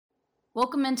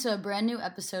Welcome into a brand new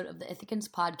episode of the Ithacans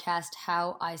podcast,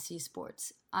 How I See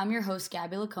Sports. I'm your host,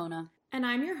 Gabby Laccona. And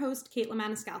I'm your host, Kaitlin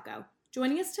Maniscalco.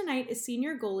 Joining us tonight is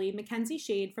senior goalie Mackenzie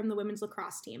Schade from the women's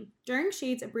lacrosse team. During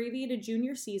Shade's abbreviated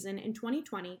junior season in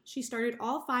 2020, she started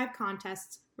all 5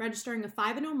 contests, registering a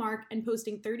 5-0 mark and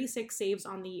posting 36 saves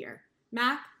on the year.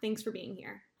 Mac, thanks for being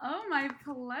here. Oh, my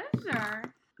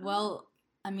pleasure. Well,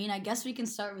 I guess we can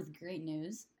start with great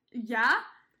news. Yeah?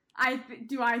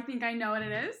 Do I think I know what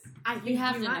it is? I think you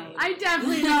have to might. know. I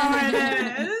definitely know what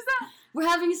it is. We're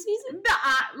having a season?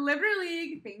 The Liberty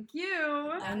League, thank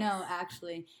you. I know,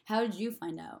 actually. How did you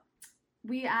find out?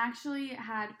 We actually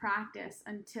had practice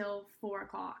until 4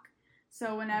 o'clock.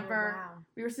 So whenever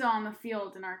we were still on the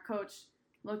field and our coach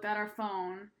looked at our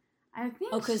phone, I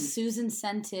think because Susan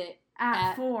sent it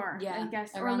at 4, yeah, I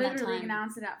guess. Around or that literally time.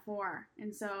 announced it at 4.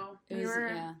 And so we was, were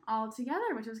yeah. all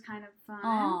together, which was kind of fun.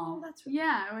 Oh, that's really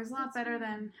Yeah, it was a lot better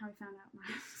than how we found out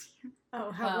last year.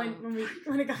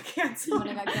 When it got canceled. When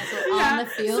it got canceled Yeah, on the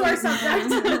field. sore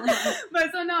subject.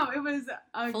 But so no, it was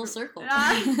a Full circle.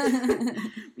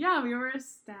 Yeah, we were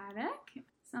ecstatic.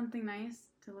 Something nice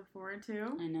to look forward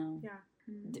to. I know.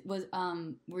 Yeah.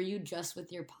 Were you just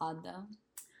with your pod though?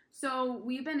 So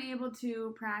we've been able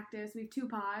to practice. We have 2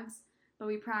 pods, but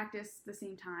we practice the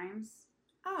same times.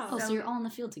 Oh, so you're all in the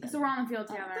field together. So we're on the field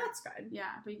together. That's good. Yeah,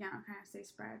 but you can kind of stay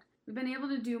spread. We've been able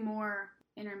to do more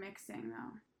intermixing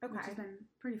though, which has been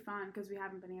pretty fun because we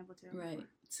haven't been able to. Right. before.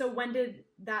 So when did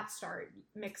that start,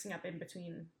 mixing up in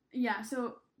between? Yeah,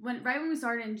 so right when we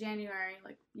started in January,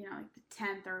 like the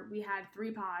 10th, or we had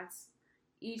 3 pods.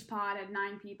 Each pod had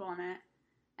 9 people in it,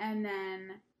 and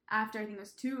then after I think it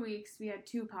was 2 weeks, we had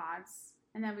 2 pods,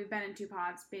 and then we've been in 2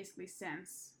 pods basically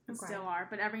since. And still are,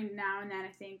 but every now and then I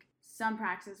think some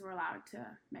practices were allowed to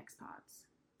mix pods.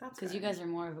 That's because you good. guys are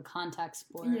more of a contact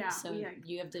sport, Yeah, so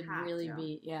you have to really to.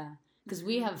 be because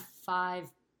we have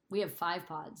 5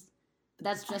 pods, but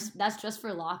that's just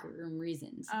for locker room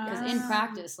reasons. Because in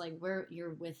practice, like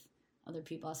you're with other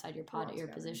people outside your pod at your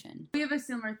position. We have a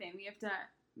similar thing. We have to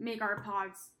make our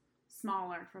pods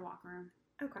smaller for locker room.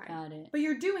 Okay. Got it. But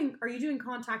are you doing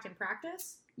contact in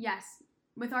practice? Yes,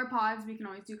 with our pods we can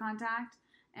always do contact,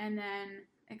 and then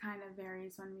it kind of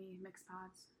varies when we mix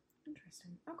pods.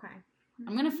 Interesting. Okay.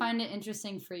 I'm going to find it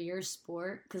interesting for your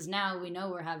sport, because now we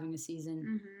know we're having a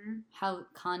season, how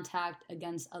contact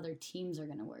against other teams are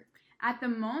going to work. At the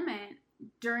moment,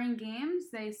 during games,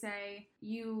 they say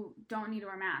you don't need to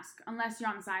wear a mask unless you're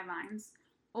on the sidelines.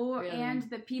 And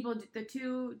the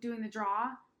 2 doing the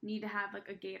draw need to have like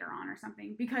a gaiter on or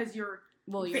something, because you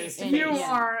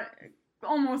are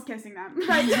almost kissing them.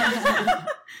 Right.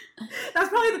 That's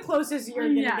probably the closest you're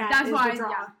going to get. That's is why. the draw.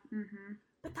 Yeah.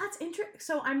 But that's interesting.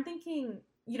 So I'm thinking,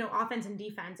 offense and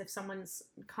defense, if someone's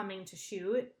coming to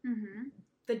shoot,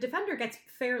 the defender gets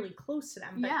fairly close to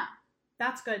them. But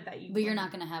that's good that you. But you're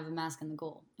not going to have a mask in the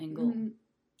goal. In goal.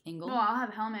 Well, I'll have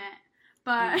a helmet,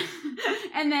 but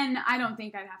and then I don't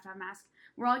think I'd have to have a mask.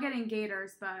 We're all getting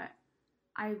gaiters, but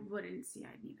I wouldn't see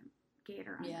I'd need a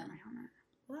gaiter under my helmet.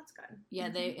 Well, that's good. Yeah,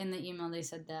 they in the email they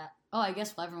said that. Oh, I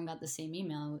guess everyone got the same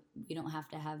email. We don't have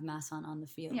to have masks on the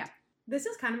field. Yeah. This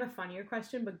is kind of a funnier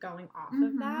question, but going off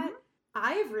of that,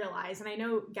 I've realized, and I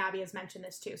know Gabby has mentioned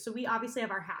this too, so we obviously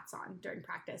have our hats on during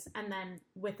practice and then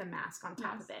with a mask on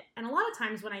top of it. And a lot of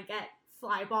times when I get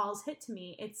fly balls hit to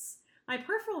me, my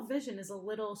peripheral vision is a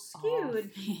little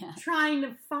skewed trying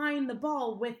to find the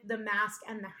ball with the mask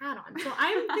and the hat on. So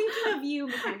I'm thinking of you,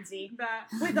 Mackenzie,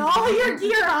 with all your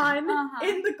gear on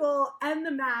in the goal and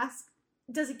the mask.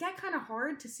 Does it get kind of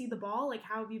hard to see the ball? Like,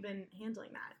 how have you been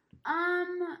handling that?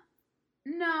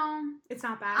 No. It's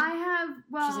not bad?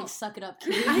 She's like, suck it up,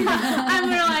 kid. I'm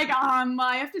like,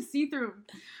 I have to see through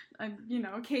a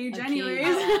cage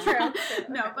anyways. True.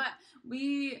 No, but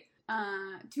we,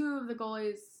 2 of the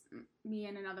goalies, me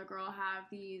and another girl, have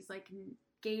these like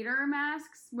gaiter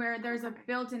masks where there's a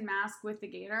built-in mask with the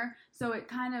gaiter, so it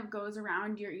kind of goes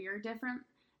around your ear different,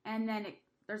 and then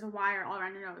there's a wire all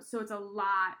around your nose, so it's a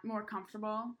lot more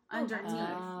comfortable underneath.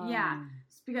 Yeah,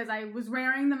 it's because I was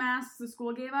wearing the masks the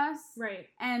school gave us, right,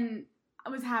 and I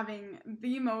was having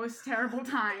the most terrible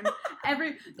time.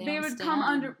 They would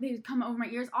come over my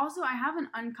ears. Also, I have an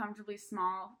uncomfortably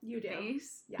small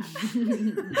face. Yeah.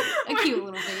 A cute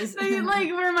little face. Where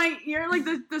my ear,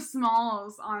 the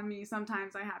smalls on me,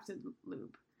 sometimes I have to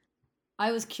lube.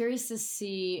 I was curious to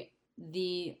see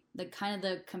the kind of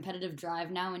the competitive drive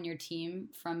now in your team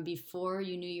from before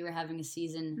you knew you were having a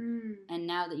season and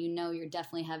now that you know you're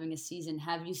definitely having a season.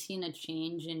 Have you seen a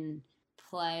change in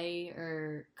play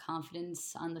or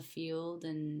confidence on the field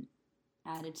and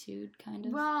attitude, kind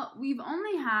of? Well, we've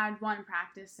only had 1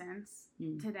 practice since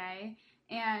today,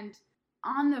 and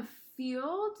on the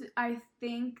field, I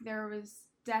think there was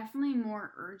definitely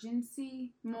more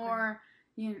urgency, more,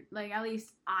 you know, like at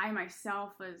least I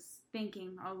myself was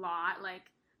thinking a lot, like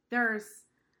there's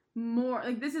more,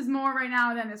 like this is more right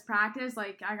now than this practice,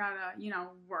 like I gotta, you know,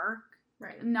 work,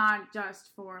 right, not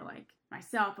just for like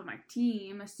myself but my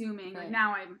team, assuming right. like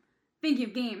now I'm thinking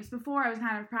of games. Before I was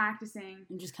kind of practicing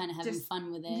and just kind of having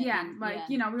fun with it. Yeah, and, like,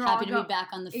 you know, we were happy all to be back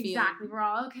on the field. Exactly, we're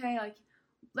all okay, like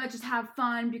let's just have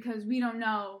fun because we don't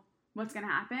know what's gonna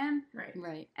happen.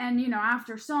 Right. And, you know,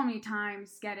 after so many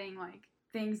times getting, like,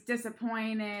 things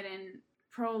disappointed and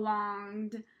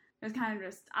prolonged, it was kind of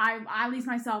just, I at least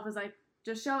myself was like,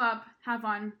 just show up, have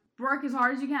fun, work as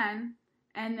hard as you can.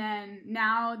 And then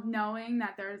now knowing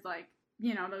that there's, like,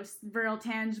 you know, those real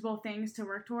tangible things to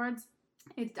work towards,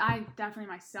 I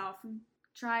definitely myself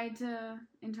tried to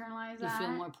internalize that. You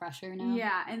feel more pressure now?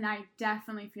 Yeah, and I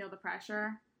definitely feel the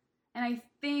pressure. And I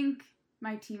think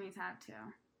my teammates have too.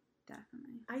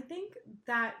 Definitely. I think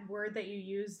that word that you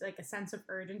used, like a sense of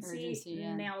urgency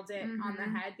yeah. nailed it on the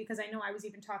head, because I know I was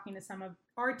even talking to some of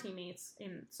our teammates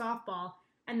in softball,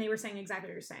 and they were saying exactly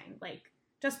what you're saying. Like,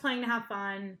 just playing to have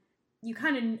fun. You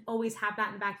kind of always have that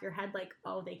in the back of your head, like,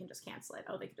 oh, they can just cancel it.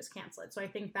 Oh, they can just cancel it. So I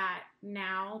think that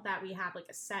now that we have, like,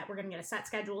 we're going to get a set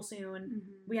schedule soon.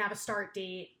 We have a start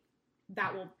date.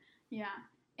 That will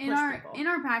in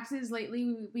our practices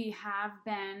lately, we have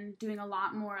been doing a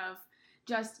lot more of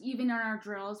just even in our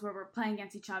drills where we're playing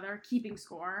against each other, keeping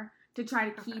score to try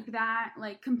to keep that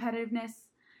like competitiveness,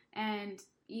 and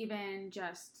even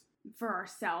just for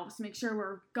ourselves, make sure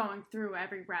we're going through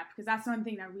every rep, because that's one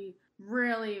thing that we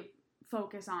really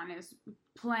focus on is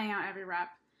playing out every rep,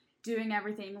 doing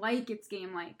everything like it's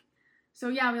game like. So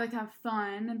yeah, we like to have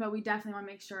fun, but we definitely want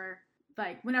to make sure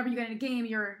like whenever you get in a game,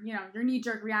 your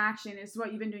knee-jerk reaction is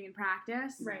what you've been doing in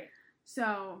practice. Right.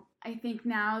 So I think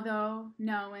now, though,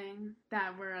 knowing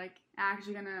that we're, like,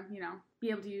 actually going to, you know, be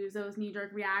able to use those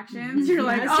knee-jerk reactions, you're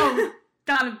like, oh,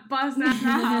 gotta bust that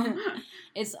now.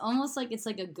 It's almost like it's,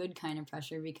 like, a good kind of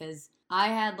pressure, because I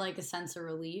had, like, a sense of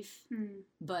relief,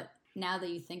 but now that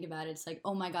you think about it, it's like,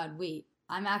 oh, my God, wait,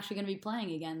 I'm actually going to be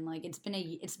playing again. Like, it's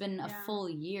been a full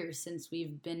year since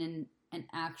we've been in an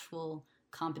actual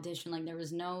competition. Like, there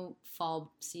was no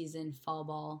fall season, fall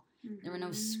ball. There were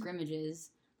no scrimmages.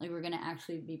 Like, we're going to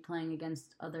actually be playing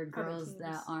against other girls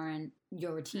that aren't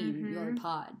your team, your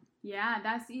pod. Yeah,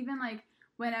 that's even, like,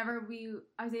 whenever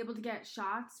I was able to get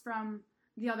shots from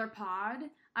the other pod,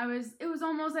 it was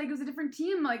almost like it was a different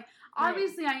team. Like,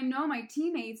 obviously I know my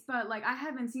teammates, but, like, I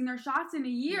haven't seen their shots in a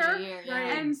year.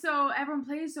 And so everyone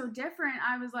plays so different.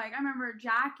 I was like, I remember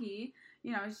Jackie,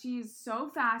 you know, she's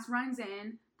so fast, runs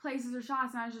in, places her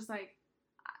shots, and I was just like,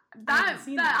 I haven't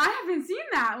seen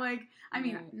that. Like, I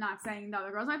mean, not saying the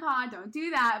other girls on my pod don't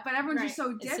do that, but everyone's just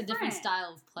so different. It's a different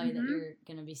style of play that you're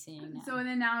going to be seeing now. So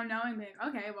then now knowing, like,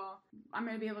 okay, well, I'm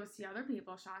going to be able to see other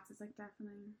people's shots. It's like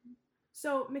definitely.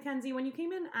 So, Mackenzie, when you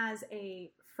came in as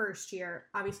a first year,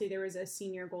 obviously there was a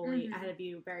senior goalie ahead of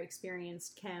you, very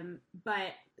experienced, Kim,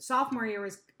 but sophomore year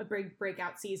was a big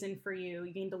breakout season for you.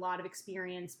 You gained a lot of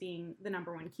experience being the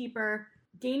number one keeper.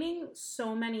 Gaining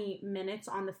so many minutes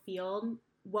on the field,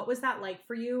 what was that like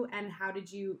for you, and how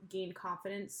did you gain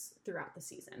confidence throughout the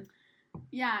season?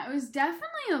 Yeah, it was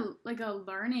definitely a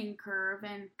learning curve,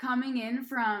 and coming in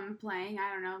from playing,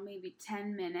 I don't know, maybe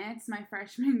 10 minutes my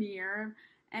freshman year,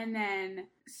 and then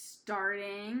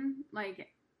starting like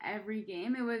every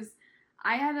game,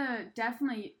 I had to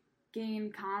definitely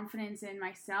gain confidence in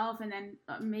myself, and then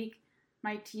make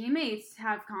my teammates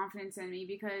have confidence in me,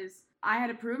 because I had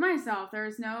to prove myself. There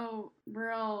was no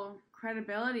real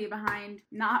credibility behind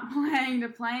not playing to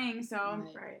playing. So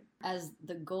as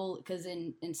the goal, because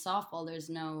in softball there's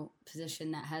no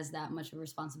position that has that much of a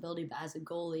responsibility, but as a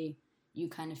goalie you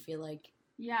kind of feel like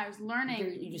I was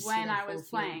learning when I was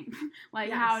playing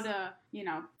like how to, you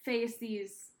know, face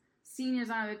these seniors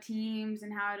on other teams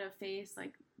and how to face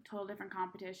like total different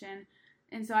competition.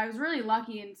 And so I was really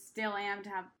lucky, and still am, to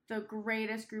have the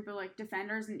greatest group of, like,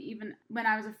 defenders. And even when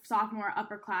I was a sophomore,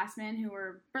 upperclassmen who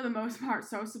were, for the most part,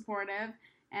 so supportive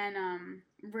and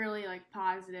really, like,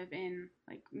 positive in,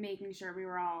 like, making sure we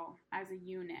were all, as a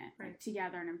unit, like,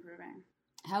 together and improving.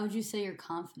 How would you say your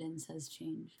confidence has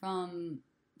changed from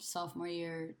sophomore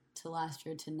year to last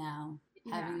year to now,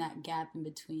 having that gap in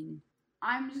between?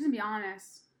 I'm just going to be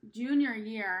honest. Junior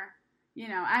year, you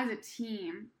know, as a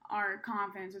team, our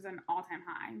confidence was at an all-time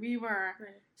high. We were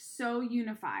so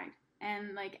unified,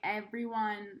 and like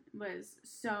everyone was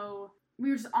we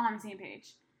were just on the same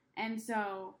page. And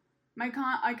so my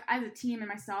as a team and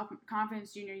myself,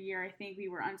 confidence junior year, I think we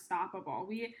were unstoppable.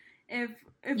 if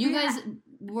you guys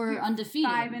were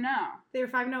undefeated. 5-0. They were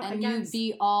 5-0 and against...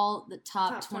 you beat all the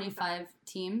top 25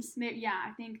 teams? Yeah,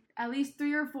 I think at least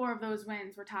 3 or 4 of those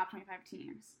wins were top 25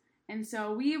 teams. And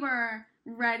so we were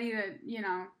ready to,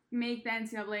 make the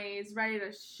NCAAs, ready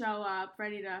to show up,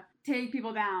 ready to take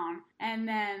people down. And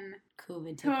then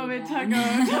COVID took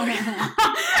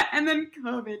and then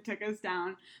COVID took us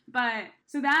down. But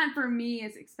so that for me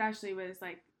is especially was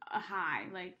like a high.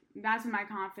 Like that's when my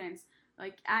confidence,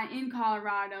 like in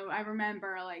Colorado, I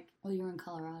remember like. Oh, you were in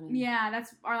Colorado. Yeah,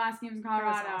 that's our last game in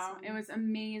Colorado. That was awesome. It was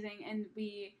amazing, and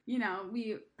we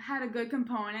had a good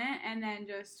component, and then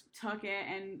just took it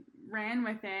and ran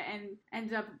with it, and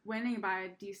ended up winning by a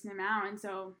decent amount. And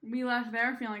so we left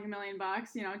there feeling like $1 million.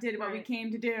 Did what we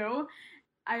came to do.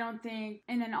 I don't think,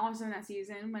 and then also in that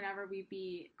season, whenever we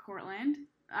beat Cortland,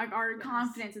 like our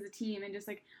confidence as a team, and just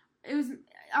like. It was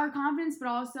our confidence, but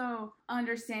also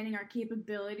understanding our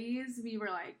capabilities. We were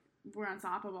like, we're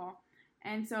unstoppable.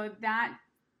 And so that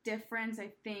difference, I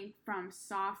think,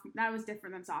 that was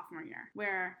different than sophomore year,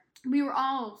 where we were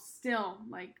all still,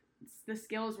 like, the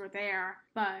skills were there,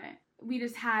 but we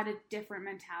just had a different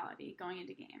mentality going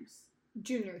into games.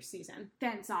 Junior season.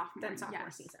 Than sophomore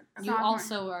season. You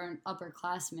also are an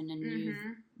upperclassman, and you've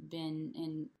been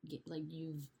in, like,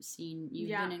 you've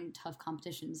been in tough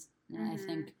competitions. And I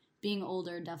think being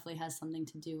older definitely has something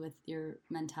to do with your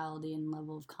mentality and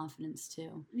level of confidence,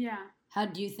 too. Yeah. How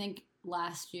do you think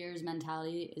last year's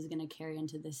mentality is going to carry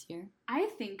into this year? I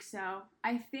think so.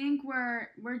 I think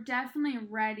we're definitely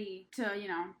ready to,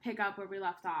 pick up where we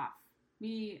left off.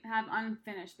 We have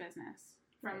unfinished business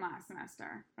from last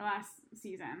semester, or last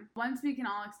season. Once we can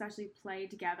all especially play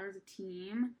together as a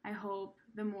team, I hope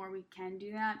the more we can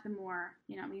do that, the more,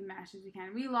 we mesh as we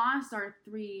can. We lost our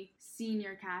 3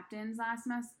 senior captains last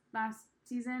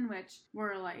season, which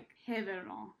were, like,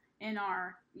 pivotal in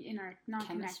our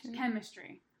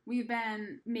chemistry. We've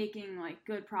been making, like,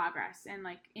 good progress and,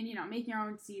 like, making our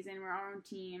own season, we're our own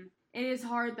team. It is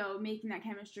hard, though, making that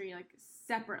chemistry, like,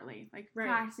 separately, like,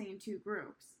 practicing in 2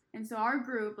 groups. And so our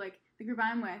group, like, the group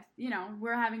I'm with,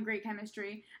 we're having great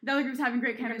chemistry. The other group's having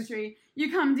great chemistry.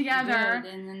 You come together.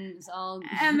 Good, and then it's all...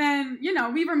 And then,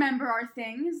 we remember our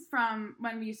things from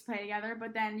when we used to play together.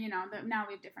 But then, now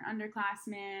we have different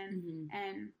underclassmen.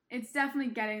 And it's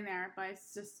definitely getting there, but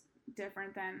it's just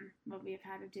different than what we've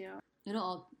had to do. It'll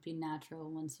all be natural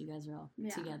once you guys are all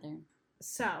together.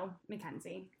 So,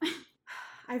 Mackenzie...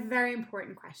 I have a very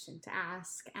important question to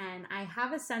ask, and I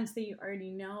have a sense that you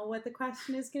already know what the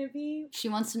question is going to be. She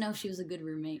wants to know if she was a good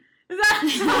roommate.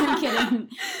 I'm kidding.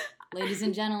 Ladies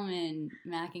and gentlemen,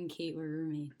 Mac and Kate were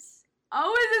roommates.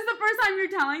 Oh, is this the first time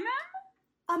you're telling them?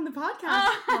 On the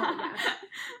podcast. Oh, yes.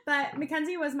 But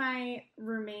Mackenzie was my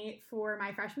roommate for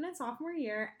my freshman and sophomore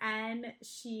year, and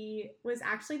she was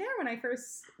actually there when I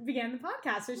first began the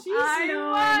podcast, so she's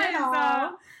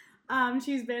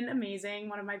she's been amazing,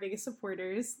 one of my biggest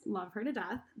supporters, love her to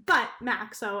death. But,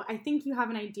 Mac, so I think you have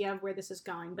an idea of where this is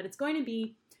going, but it's going to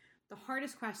be the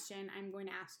hardest question I'm going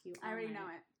to ask you. I already know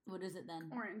it. What is it then?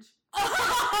 Orange. That's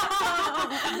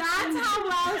how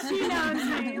well she knows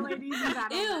me, ladies and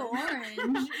gentlemen. Ew,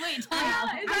 orange. Wait, is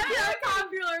that a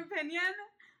popular opinion?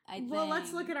 I think. Well,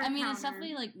 let's look at our counter. It's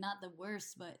definitely, like, not the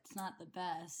worst, but it's not the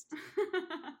best.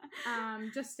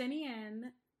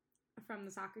 Justinian from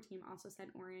the soccer team also said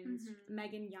orange.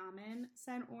 Megan Yaman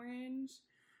said orange.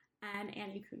 And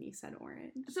Annie Cooney said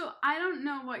orange. So I don't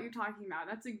know what you're talking about.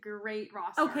 That's a great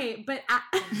roster. Okay, but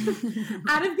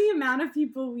out of the amount of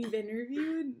people we've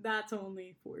interviewed, that's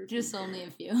only 4 Just people. only a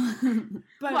few.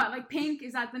 But what, like Pink?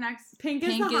 Is that the next? Pink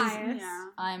is the highest. Yeah.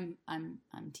 I'm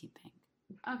Team Pink.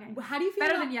 Okay. How do you feel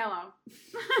better than yellow?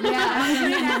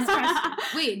 Yeah.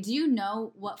 Wait, do you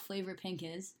know what flavor Pink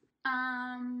is?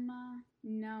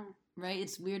 No. Right?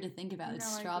 It's weird to think about.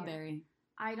 It's strawberry. Idea.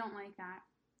 I don't like that.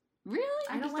 Really?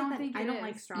 I just don't think I don't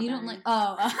like strawberry. You don't like?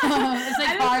 Oh, it's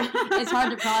like hard. It's hard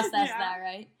to process that,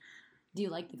 right? Do you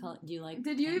like the color? Do you like?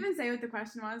 Did you even say what the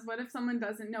question was? What if someone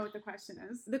doesn't know what the question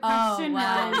is? The question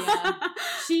was. Yeah.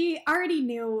 She already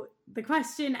knew the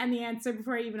question and the answer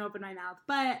before I even opened my mouth,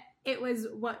 but it was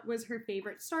what was her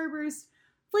favorite starburst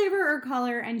flavor or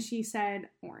color, and she said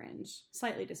orange.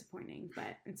 Slightly disappointing,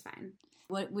 but it's fine.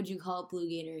 What would you call it? Blue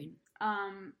Gatorade.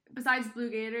 Besides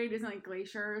Blue Gatorade, isn't like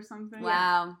Glacier or something?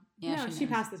 Wow. Yeah, no, she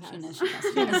passed the test. She knows she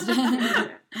passed the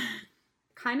test.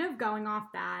 Kind of going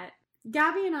off that,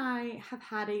 Gabby and I have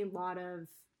had a lot of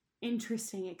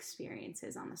interesting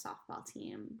experiences on the softball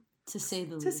team. To say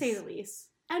the least.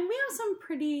 And we have some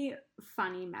pretty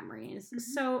funny memories. Mm-hmm.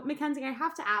 So, Mackenzie, I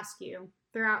have to ask you,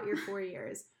 throughout your 4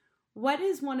 years, what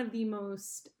is one of the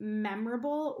most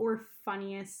memorable or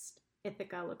funniest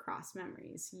Ithaca lacrosse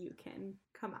memories you can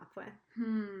come up with.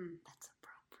 That's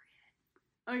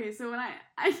appropriate. Okay, so when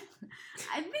I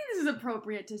think this is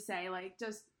appropriate to say, like,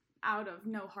 just out of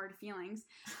no hard feelings.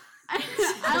 I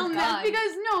don't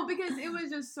know, because it was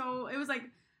just so, it was like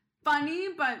funny,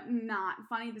 but not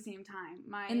funny at the same time.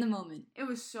 In the moment. It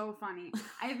was so funny.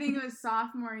 I think it was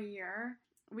sophomore year.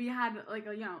 We had like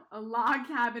a log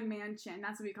cabin mansion.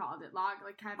 That's what we called it.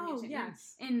 Cabin mansion.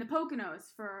 Yes. In the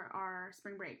Poconos for our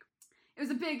spring break. It was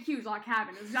a big, huge log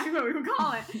cabin. It was exactly what we would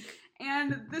call it.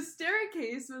 And the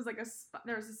staircase was like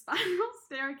there was a spiral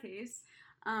staircase.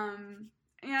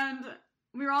 And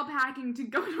we were all packing to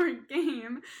go to our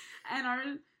game. And our,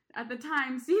 at the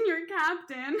time, senior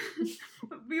captain,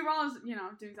 we were all,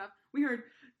 doing stuff. We heard,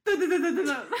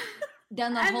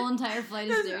 down the whole entire flight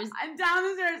of stairs. Down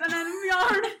the stairs. And then we all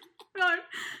heard,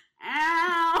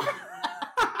 ow.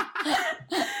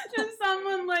 Just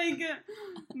someone, like,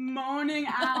 moaning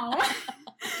out.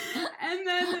 And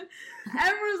then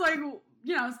everyone was like,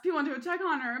 people wanted to go check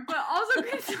on her, but also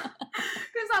couldn't stop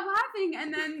laughing.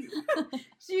 And then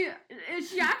she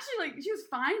actually, like, she was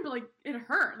fine, but, like, it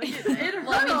hurt. Like, it hurt.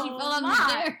 Well, I mean, she fell down the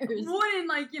stairs. Wooden,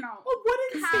 like,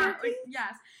 wooden staircase? Like,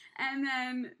 yes. And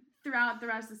then throughout the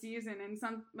rest of the season, and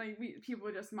people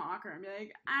would just mock her and be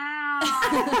like,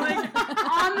 ow, like,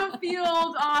 on the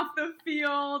field, off the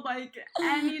field, like,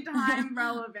 anytime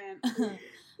relevant.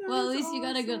 Well, at least awesome. You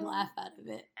got a good laugh out of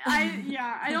it.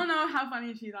 I don't know how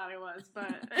funny she thought it was,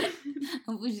 but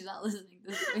hopefully she's not listening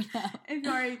to this right now. If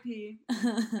you're AP,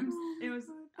 it was.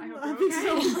 I hope you're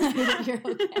okay. You're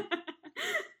okay.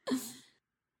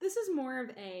 This is more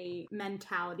of a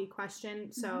mentality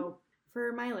question. So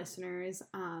for my listeners,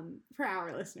 for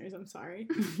our listeners, I'm sorry.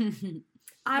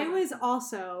 I was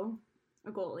also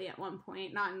a goalie at one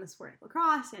point, not in the sport of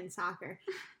lacrosse and soccer,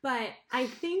 but I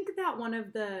think that one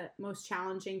of the most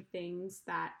challenging things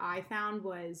that I found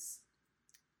was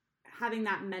having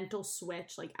that mental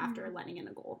switch, like, after letting in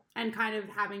a goal, and kind of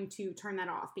having to turn that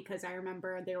off, because I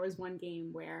remember there was one game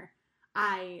where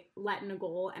I let in a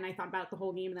goal and I thought about it the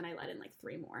whole game, and then I let in like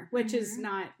 3 more, which is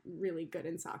not really good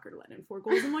in soccer to let in 4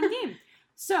 goals in one game.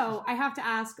 So I have to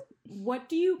ask, what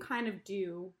do you kind of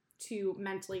do to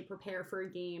mentally prepare for a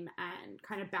game and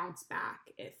kind of bounce back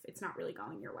if it's not really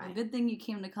going your way? Well, good thing you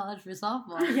came to college for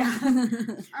softball. Yeah.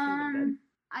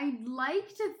 I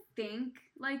like to think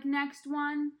like next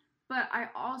one, but I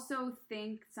also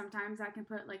think sometimes I can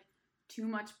put like too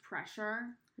much pressure.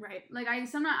 Right. Like I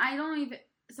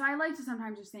like to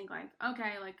sometimes just think like,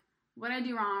 okay, like what did I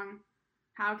do wrong?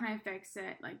 How can I fix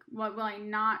it? Like, what will I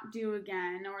not do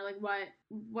again? Or like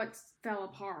what fell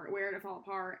apart? Where did it fall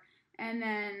apart? And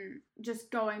then just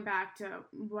going back to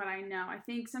what I know. I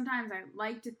think sometimes I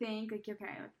like to think, like, okay,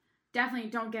 like,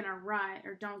 definitely don't get in a rut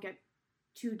or don't get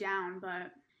too down.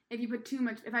 But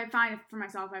if I find for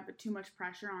myself, I put too much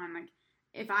pressure on, like,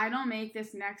 if I don't make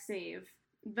this next save,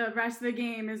 the rest of the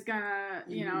game is gonna,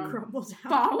 crumble down,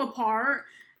 fall apart.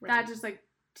 Right. That's just, like,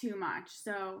 too much.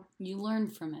 So you learn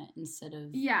from it instead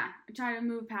of... Yeah, I try to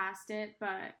move past it,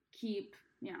 but keep...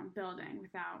 building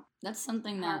without... That's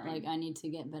something that, like, I need to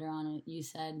get better on it. You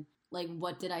said, like,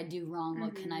 what did I do wrong?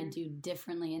 What can I do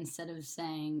differently? Instead of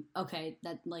saying, okay,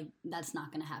 that's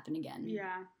not going to happen again.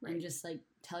 Yeah. Right. And just, like,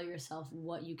 tell yourself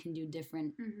what you can do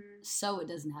different so it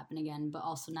doesn't happen again, but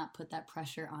also not put that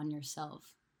pressure on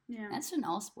yourself. Yeah. That's in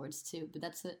all sports, too, but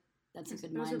that's a good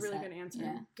mindset. That's a really good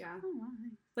answer. Yeah. Oh, wow.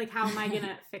 Like, how am I going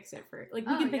to fix it for... Like,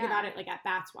 we can think about it, like, at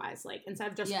bats-wise. Like,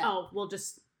 instead of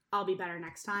just, I'll be better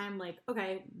next time. Like,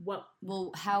 okay, what?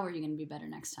 Well, how are you going to be better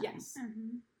next time? Yes.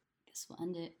 Guess we'll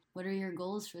end it. What are your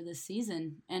goals for this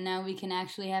season? And now we can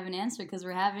actually have an answer because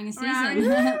we're having a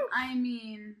season. I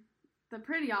mean, the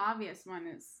pretty obvious one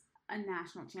is a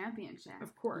national championship.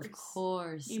 Of course. Of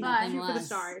course. But for the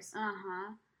Stars.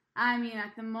 I mean,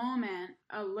 at the moment,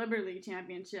 a Liberty League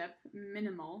championship,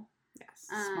 minimal. Yes.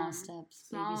 Small steps.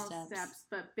 Small baby steps,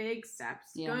 but big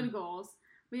steps. Yeah. Good goals.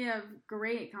 We have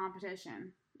great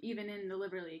competition, even in the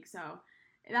Liberty League. So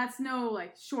that's no,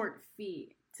 like, short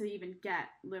feat to even get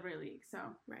Liberty League. So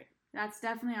that's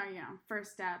definitely our,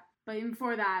 first step. But even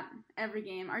before that, every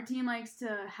game, our team likes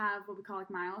to have what we call, like,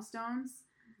 milestones.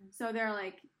 So they're,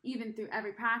 like, even through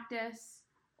every practice,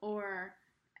 or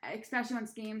especially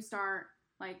once games start,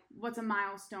 like, what's a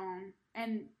milestone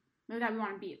and that we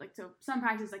want to beat. Like, so some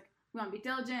practice, like, we want to be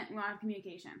diligent, we want to have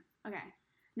communication. Okay.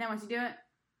 And then once you do it,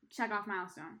 check off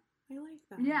milestone. I like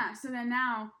that. Yeah, so then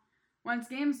now, once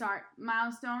games start,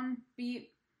 milestone,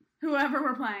 beat whoever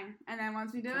we're playing. And then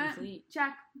once we do it,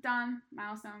 check, done,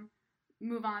 milestone,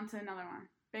 move on to another one.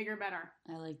 Bigger, better.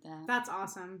 I like that. That's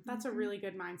awesome. That's a really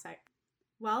good mindset.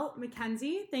 Well,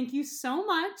 Mackenzie, thank you so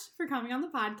much for coming on the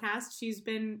podcast. She's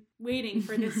been waiting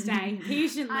for this day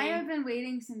patiently. I have been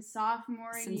waiting since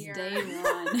sophomore year. Since day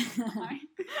one.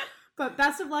 But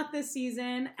best of luck this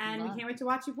season, and we can't wait to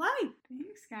watch you play.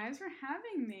 Thanks, guys, for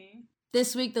having me.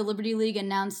 This week, the Liberty League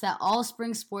announced that all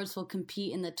spring sports will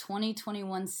compete in the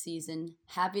 2021 season.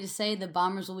 Happy to say the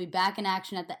Bombers will be back in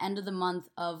action at the end of the month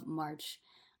of March.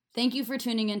 Thank you for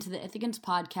tuning in to the Ithacans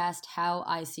podcast, How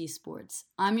I See Sports.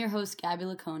 I'm your host, Gabby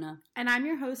Laccona. And I'm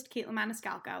your host, Kaitlin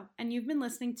Maniscalco, and you've been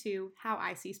listening to How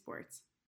I See Sports.